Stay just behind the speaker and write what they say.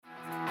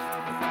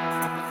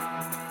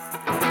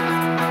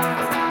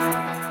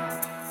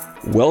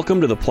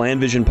Welcome to the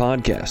PlanVision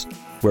podcast,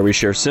 where we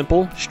share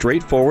simple,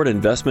 straightforward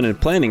investment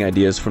and planning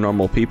ideas for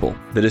normal people.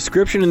 The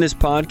description in this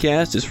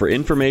podcast is for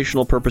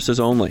informational purposes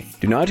only.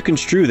 Do not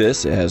construe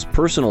this as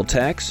personal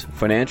tax,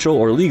 financial,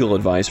 or legal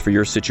advice for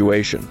your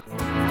situation.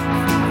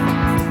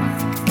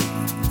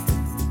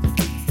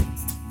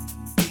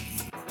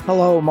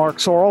 Hello, Mark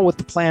Sorrell with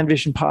the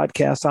PlanVision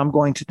podcast. I'm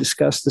going to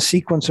discuss the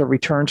sequence of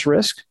returns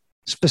risk,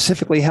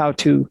 specifically how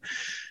to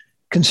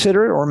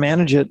consider it or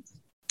manage it.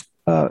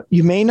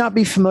 You may not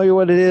be familiar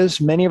what it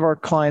is. Many of our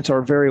clients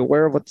are very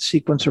aware of what the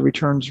sequence of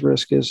returns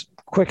risk is.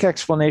 Quick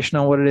explanation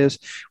on what it is.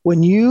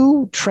 When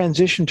you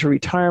transition to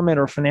retirement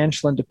or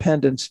financial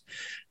independence,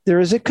 there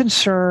is a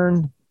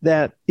concern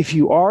that if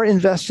you are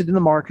invested in the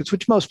markets,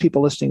 which most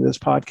people listening to this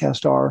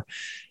podcast are,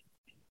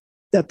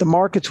 that the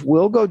markets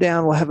will go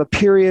down, will have a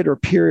period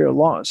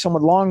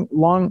somewhat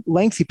long,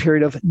 lengthy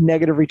period of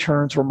negative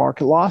returns or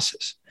market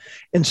losses.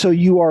 And so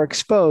you are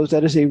exposed.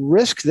 That is a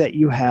risk that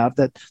you have,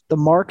 that the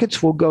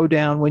markets will go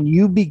down when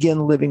you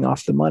begin living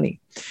off the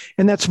money.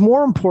 And that's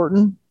more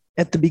important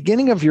at the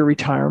beginning of your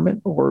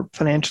retirement or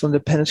financial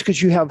independence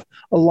because you have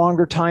a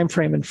longer time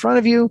frame in front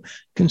of you.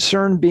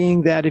 Concern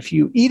being that if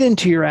you eat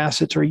into your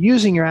assets or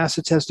using your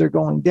assets as they're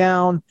going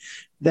down,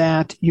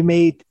 that you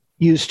may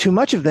use too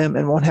much of them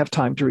and won't have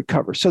time to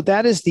recover. So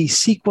that is the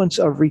sequence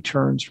of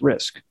returns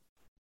risk.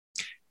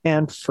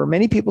 And for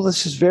many people,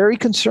 this is very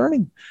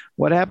concerning.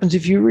 What happens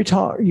if you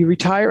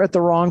retire at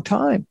the wrong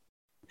time?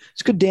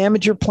 This could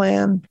damage your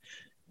plan,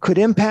 could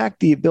impact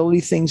the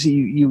ability things that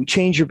you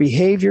change your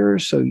behavior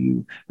so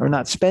you are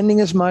not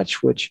spending as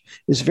much, which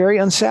is very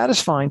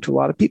unsatisfying to a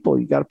lot of people.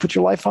 You got to put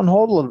your life on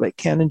hold a little bit.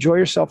 Can't enjoy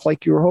yourself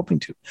like you were hoping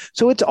to.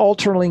 So it's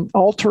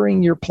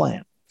altering your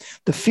plan.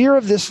 The fear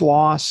of this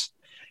loss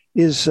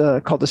is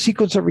called the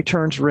sequence of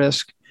returns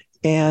risk.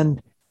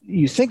 And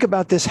you think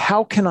about this,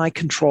 how can I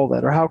control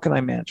that or how can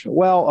I manage it?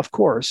 Well, of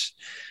course,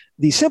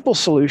 the simple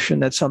solution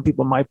that some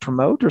people might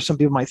promote or some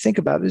people might think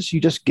about is you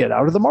just get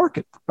out of the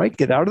market, right?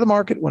 Get out of the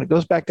market. When it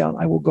goes back down,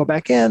 I will go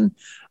back in.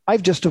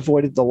 I've just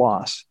avoided the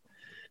loss.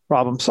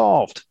 Problem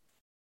solved.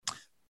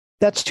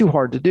 That's too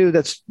hard to do.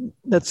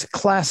 That's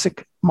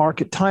classic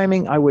market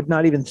timing. I would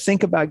not even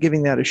think about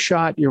giving that a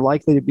shot. You're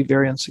likely to be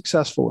very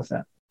unsuccessful with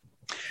that.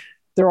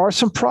 There are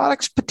some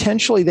products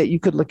potentially that you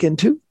could look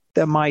into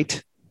that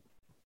might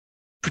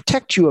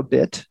protect you a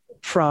bit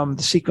from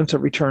the sequence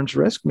of returns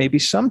risk. Maybe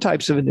some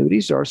types of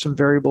annuities. There are some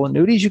variable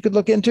annuities you could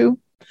look into.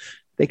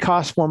 They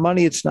cost more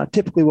money. It's not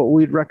typically what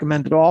we'd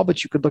recommend at all,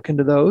 but you could look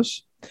into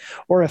those.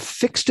 Or a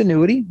fixed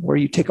annuity where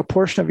you take a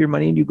portion of your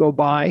money and you go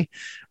buy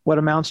what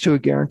amounts to a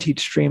guaranteed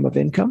stream of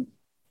income.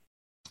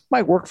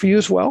 Might work for you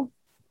as well.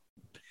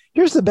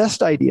 Here's the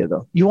best idea,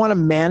 though. You want to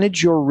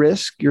manage your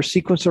risk, your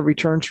sequence of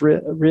returns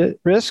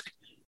risk.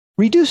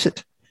 Reduce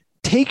it.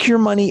 Take your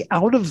money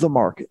out of the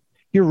market.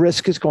 Your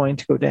risk is going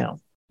to go down.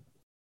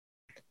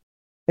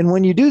 And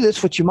when you do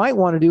this, what you might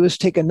want to do is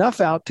take enough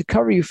out to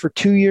cover you for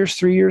 2 years,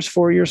 3 years,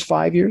 4 years,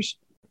 5 years,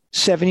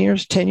 7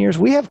 years, 10 years.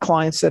 We have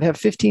clients that have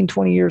 15,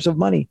 20 years of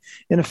money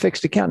in a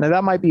fixed account. Now,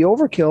 that might be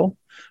overkill,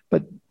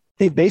 but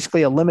they've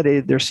basically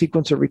eliminated their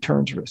sequence of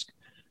returns risk.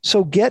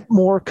 So get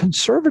more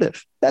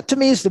conservative. That to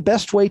me is the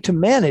best way to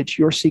manage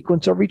your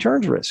sequence of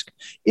returns risk,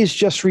 is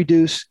just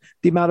reduce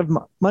the amount of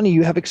money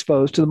you have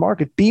exposed to the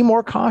market. Be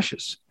more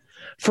cautious.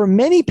 For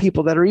many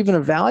people that are even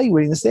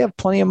evaluating this, they have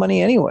plenty of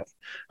money anyway.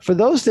 For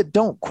those that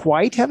don't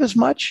quite have as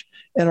much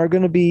and are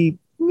going to be,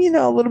 a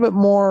little bit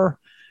more,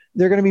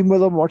 they're going to be a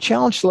little more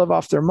challenged to live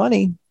off their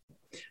money.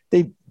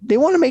 They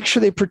want to make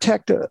sure they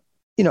protect a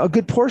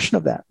good portion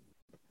of that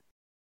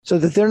so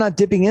that they're not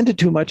dipping into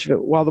too much of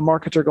it while the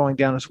markets are going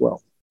down as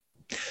well.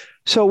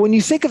 So when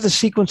you think of the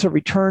sequence of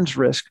returns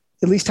risk,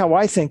 at least how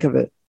I think of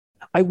it,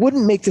 I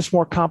wouldn't make this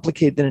more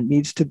complicated than it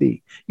needs to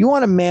be. You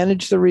want to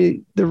manage the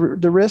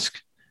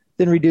risk,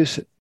 then reduce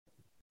it.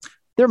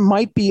 There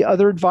might be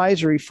other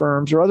advisory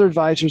firms or other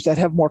advisors that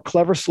have more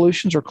clever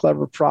solutions or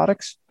clever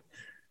products,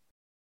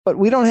 but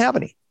we don't have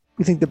any.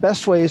 We think the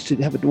best way is to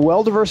have a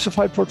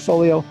well-diversified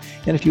portfolio.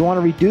 And if you want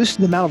to reduce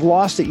the amount of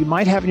loss that you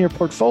might have in your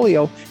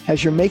portfolio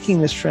as you're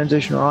making this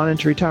transition or on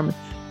into retirement,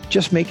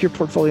 just make your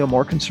portfolio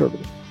more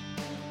conservative.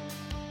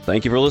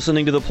 Thank you for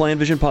listening to the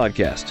PlanVision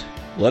podcast.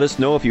 Let us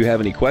know if you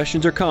have any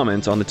questions or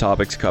comments on the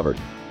topics covered.